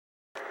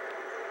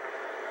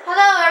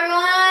Hello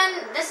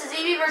everyone, this is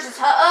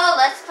EeveeVSHo-Oh.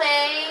 Let's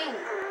play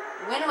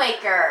Wind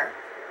Waker.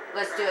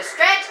 Let's do a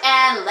stretch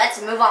and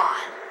let's move on.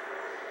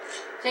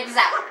 Check this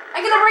out. I'm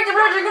gonna break the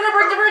bridge, I'm gonna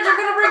break the bridge, I'm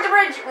gonna break the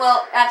bridge.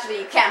 Well,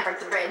 actually you can't break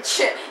the bridge.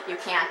 You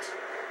can't.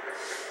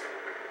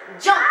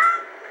 Jump!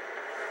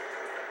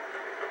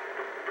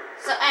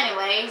 So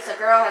anyways,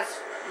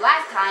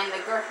 last time a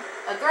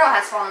girl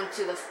has fallen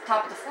to the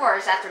top of the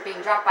forest after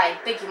being dropped by a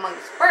big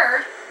humongous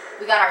bird.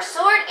 We got our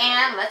sword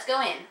and let's go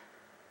in.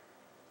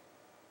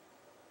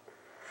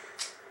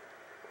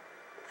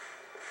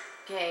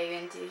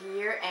 Okay, into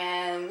here,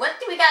 and what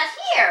do we got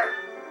here?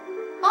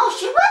 Oh,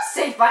 she was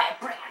saved by a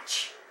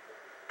branch.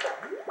 If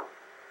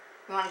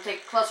you want to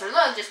take a closer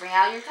look, just bring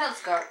out your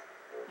telescope.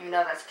 Even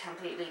though that's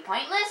completely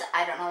pointless,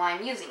 I don't know why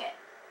I'm using it.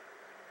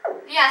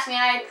 If you ask me,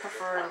 I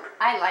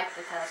like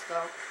the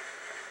telescope.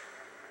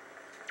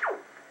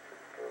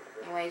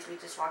 Anyways, we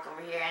just walk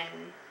over here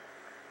and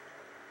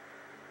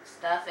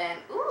stuff, and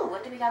ooh,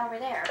 what do we got over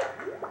there?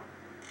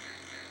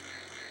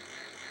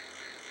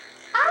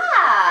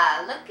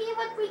 Ah, look at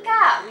what we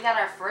got. We got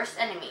our first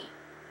enemy.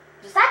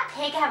 Does that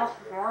pig have a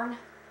horn?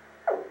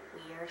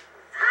 Weird.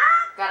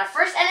 Got our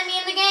first enemy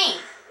in the game.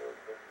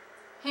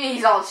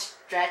 He's all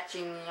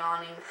stretching and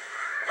yawning.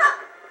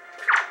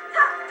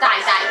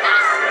 Die, die,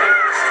 die.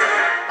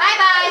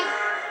 Bye-bye.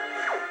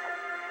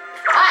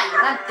 Ah,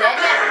 you're not dead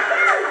yet?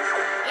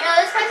 You know,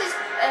 this place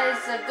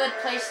is a good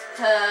place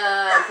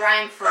to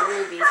grind for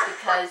rubies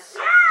because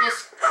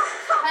just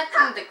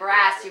cutting the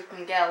grass, you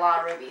can get a lot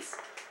of rubies.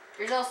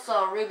 There's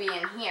also a ruby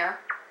in here.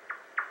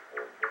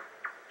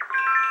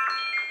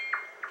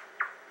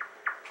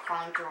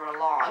 Crawling through a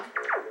log.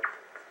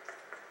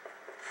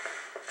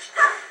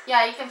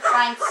 Yeah, you can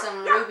find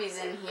some rubies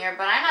in here,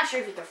 but I'm not sure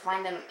if you can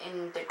find them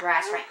in the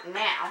grass right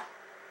now.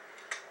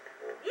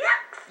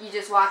 You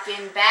just walk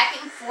in back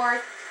and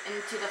forth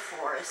into the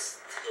forest.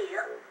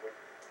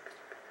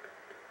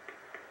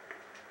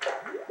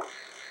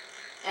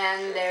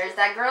 And there's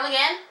that girl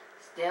again,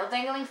 still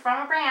dangling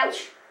from a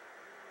branch.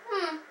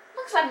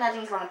 Looks like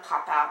nothing's gonna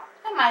pop out.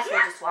 I might as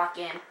well just walk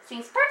in.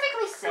 Seems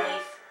perfectly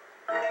safe.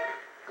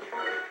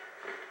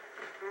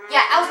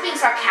 Yeah, I was being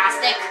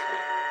sarcastic.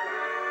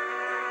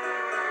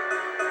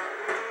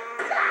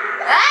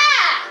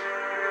 Ah!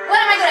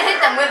 What, am I gonna hit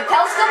them with a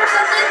telescope or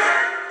something?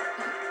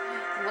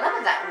 What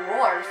was that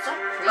roar? It's so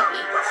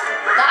creepy.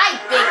 Die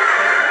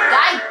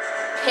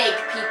pig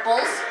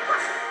peoples.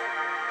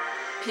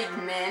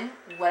 Pigmen,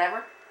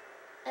 whatever.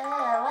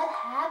 What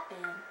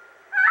happened?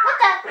 What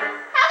the?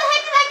 How the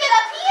heck did I get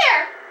up here?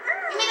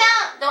 Give me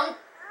that.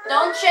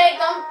 Don't shake.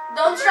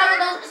 Don't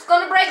struggle. It's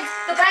gonna break.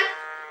 The bank.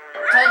 I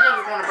told you it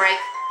was gonna break.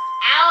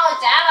 Ouch!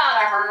 That ought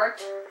to hurt.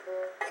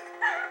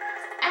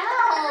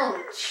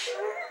 Ouch.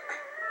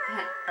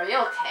 Are you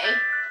okay?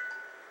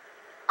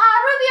 Ah,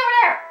 Ruby over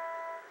there.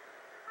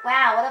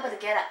 Wow, what about the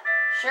get up?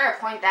 Sure,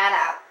 point that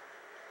out.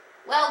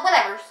 Well,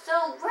 whatever.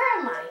 So where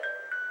am I?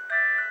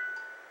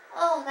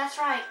 Oh, that's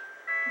right.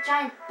 A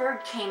giant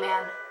bird came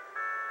in.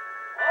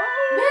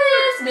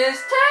 Miss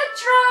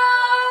Tetra!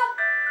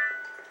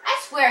 I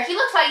swear, he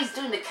looks like he's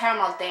doing the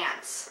caramel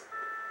dance.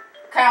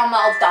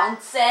 Caramel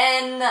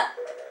dancing!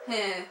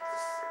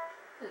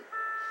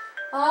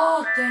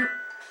 Oh,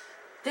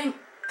 thank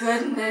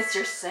goodness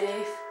you're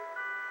safe.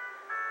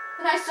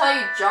 When I saw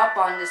you drop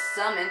on the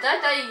summit, I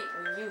thought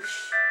you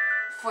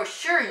for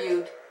sure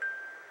you'd...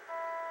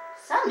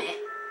 Summit?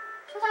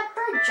 So that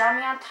bird dropped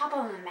me on top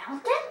of a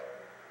mountain?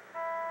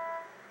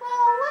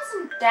 Well,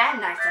 wasn't that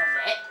nice of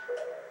it?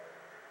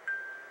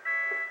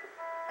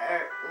 Or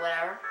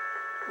whatever.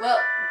 Well,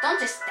 don't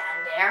just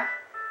stand there.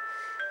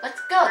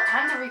 Let's go.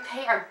 Time to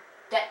repay our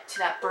debt to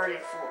that bird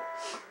in full.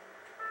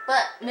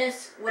 But,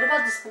 miss, what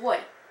about this boy?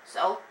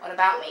 So, what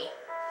about me?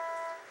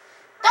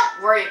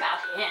 Don't worry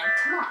about him.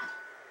 Come on.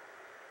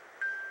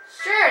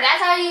 Sure,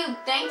 that's how you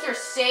thank your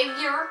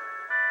savior.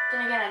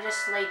 Then again, I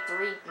just slayed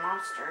 3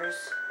 monsters.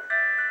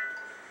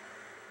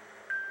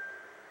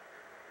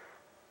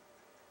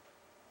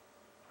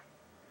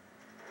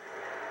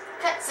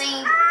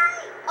 Cutscene.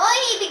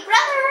 Oi, big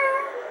brother!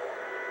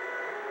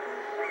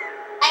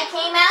 I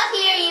came out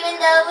here even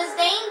though it was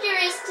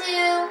dangerous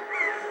to.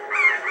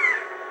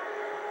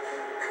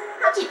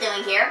 What you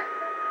doing here?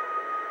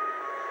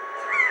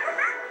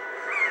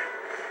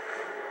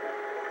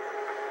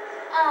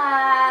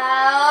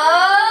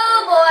 Oh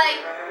boy!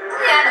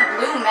 He had a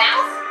blue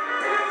mouth?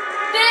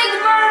 Big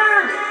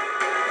bird!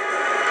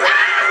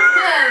 Ah!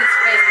 His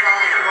face is all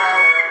like glow.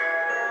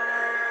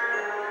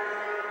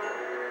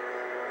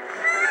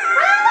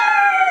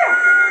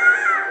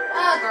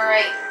 Oh,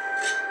 great.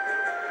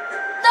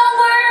 Don't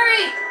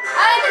worry!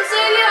 I can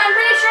save you. I'm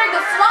pretty sure I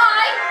can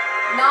fly.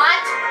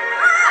 Not.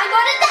 I'm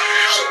gonna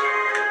die!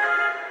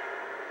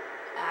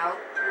 Ow.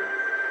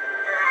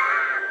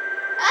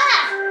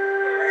 Ah!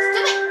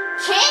 Stupid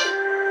kid!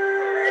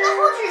 Get a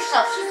hold of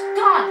yourself. She's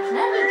gone. There's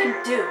nothing you can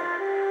do.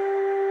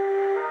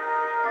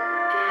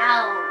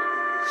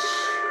 Ouch.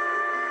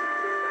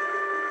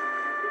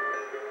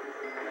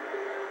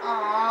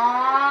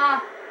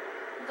 Aww.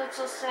 That's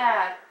so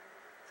sad.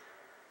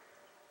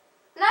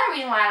 Not another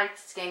reason why I like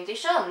this game. They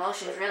show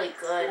emotions really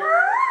good.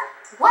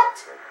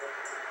 What?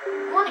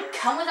 You want to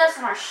come with us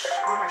on our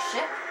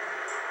ship?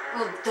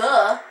 Well,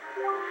 duh.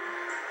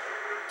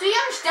 Do you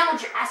understand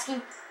what you're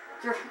asking?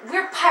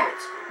 We're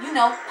pirates. You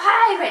know,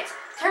 pirates.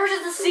 Terrors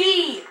of the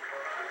sea.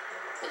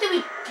 What did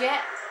we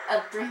get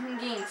of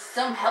bringing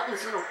some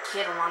helpless little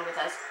kid along with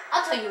us?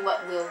 I'll tell you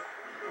what we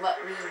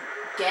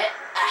get.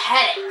 A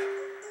headache.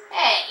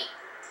 Hey.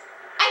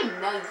 I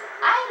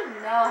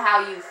know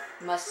how you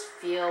must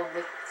feel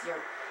with your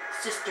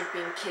sister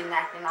being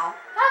kidnapped and all.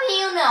 How do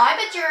you know? I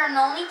bet you're an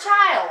only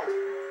child.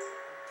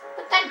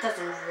 But that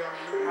doesn't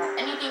really have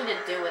anything to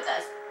do with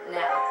us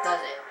now,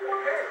 does it?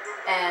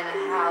 And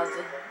how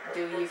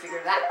do you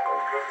figure that?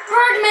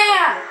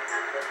 Birdman!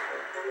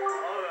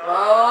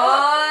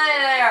 Oh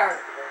there!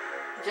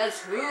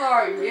 Just who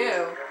are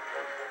you?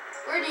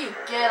 Where do you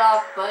get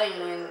off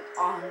butting in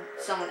on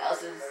someone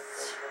else's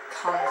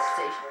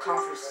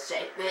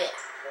conversation?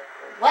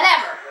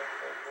 Whatever!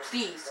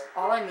 Please,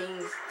 all I mean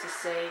is to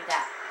say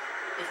that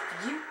if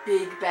you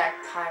big bad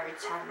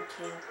pirates hadn't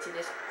came to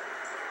this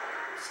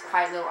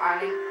quiet little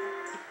island,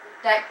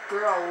 that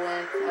girl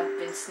wouldn't have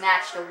been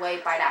snatched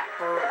away by that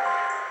bird.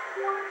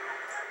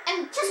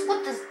 And just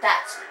what does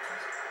that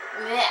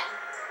suppose? Yeah.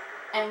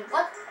 And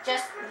what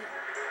just...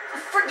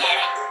 Forget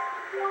it!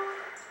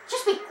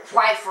 Just be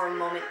quiet for a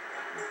moment,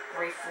 you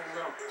grateful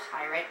little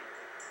pirate.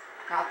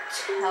 And I'll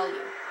tell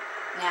you.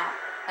 Now,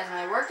 as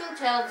my work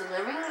entails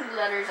delivering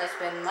letters, I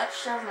spend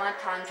much of my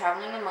time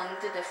traveling among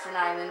the different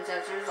islands.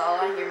 As a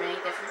result, I hear many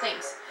different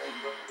things.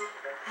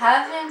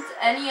 Haven't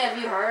any of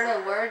you heard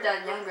a word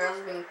that young girls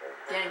have been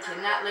getting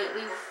kidnapped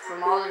lately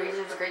from all the regions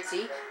of the Great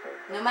Sea?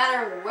 No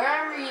matter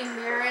wherever you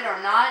hear it or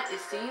not, it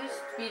seems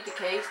to be the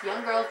case.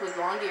 Young girls with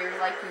long ears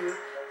like you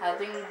have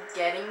been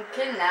getting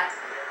kidnapped,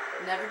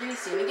 never to be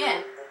seen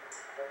again.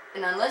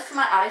 And unless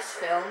my eyes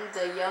fail,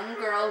 the young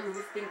girl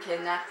who's been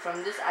kidnapped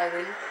from this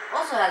island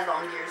also has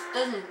long ears,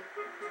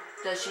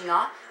 does she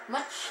not?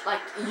 Much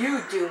like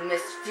you do,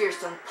 Miss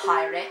Fearsome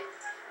Pirate.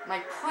 My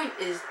point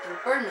is, the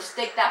bird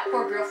mistaked that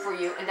poor girl for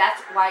you, and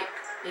that's why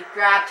it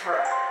grabbed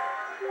her.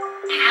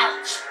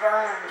 Ouch,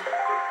 burned.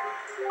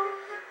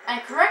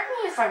 And correct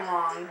me if I'm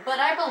wrong, but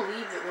I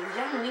believe it was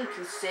young Link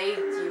who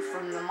saved you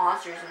from the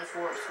monsters in the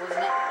forest, wasn't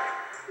it?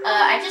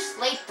 I just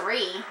slayed 3.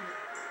 Is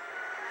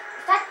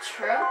that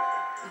true?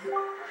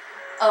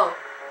 Oh,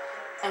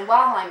 and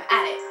while I'm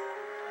at it,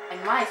 I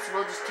might as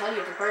well just tell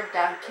you the bird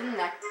that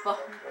kidnapped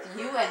both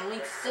you and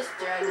Link's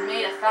sister has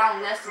made a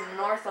foul nest in the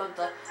north of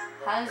the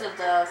highlands of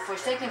the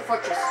Forsaken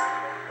Fortress.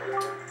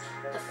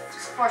 The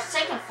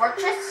Forsaken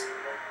Fortress?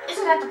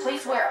 Isn't that the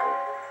place where...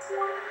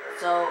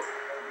 So,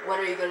 what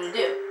are you going to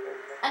do?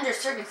 Under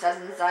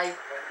circumstances, I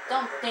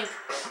don't think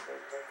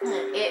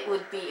it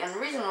would be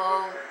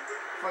unreasonable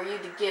for you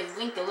to give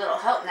Link a little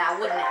help now,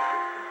 wouldn't it?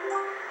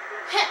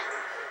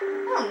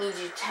 I don't need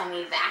you to tell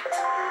me that.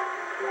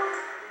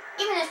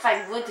 Even if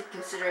I would to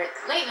consider it,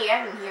 lately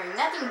I've been hearing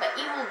nothing but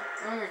evil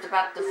rumors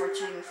about the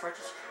Forsaken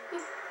Fortress.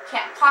 You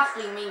can't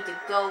possibly mean to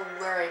go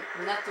wearing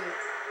nothing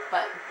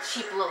but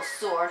cheap little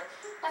sword.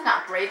 That's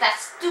not brave,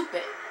 that's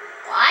stupid.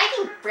 Well, I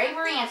think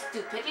bravery and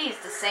stupidity is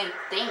the same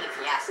thing if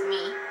you ask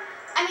me.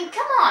 I mean,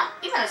 come on,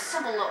 even a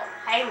simple little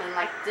island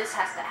like this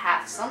has to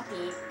have something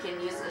you can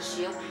use as a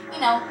shield. You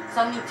know,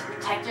 something to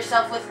protect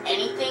yourself with,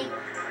 anything.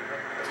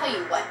 I'll tell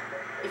you what,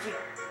 if you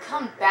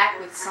come back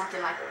with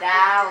something like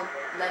that, I'll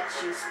let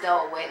you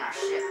stow away in our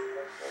ship.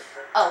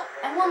 Oh,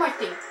 and one more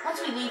thing. Once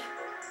we leave,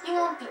 you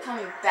won't be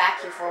coming back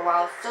here for a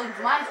while, so you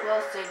might as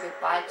well say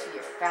goodbye to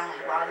your family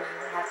while you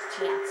have the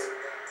chance.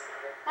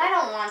 I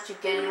don't want you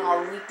getting all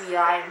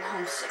weepy-eyed and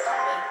homesick on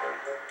me.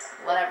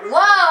 Whatever.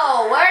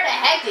 Whoa! Where the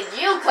heck did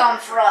you come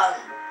from?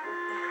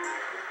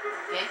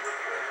 Okay.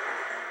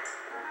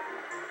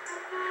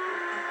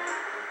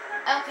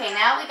 Okay,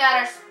 now we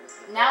gotta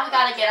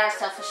get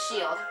ourselves a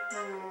shield.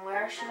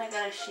 Where should I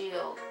get a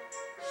shield?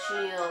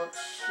 Shield.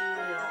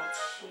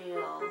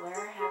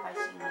 Where have I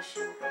seen a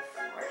shield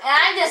before? And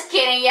I'm just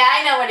kidding. Yeah,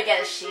 I know where to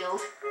get a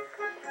shield.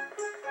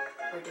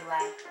 Or do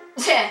I?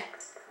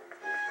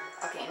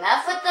 Okay,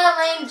 enough with the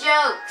lame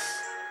jokes.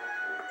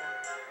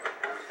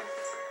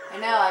 I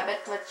know. I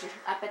bet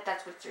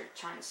that's what you're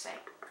trying to say.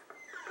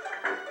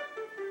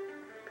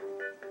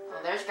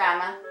 Oh, there's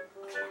Grandma.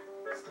 Okay,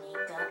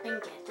 sneak up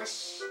and get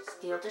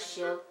steal the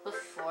shield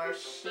before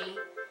she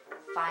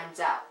finds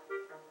out.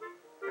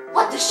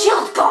 What? The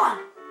shield's gone!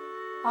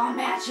 Oh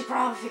man, she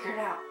probably figured it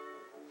out.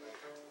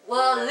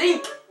 Well,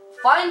 Link,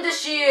 find the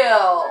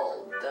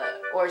shield!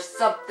 Or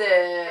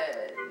something.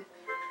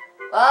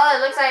 Well,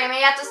 it looks like I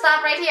may have to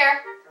stop right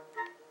here.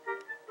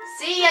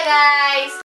 See ya, guys!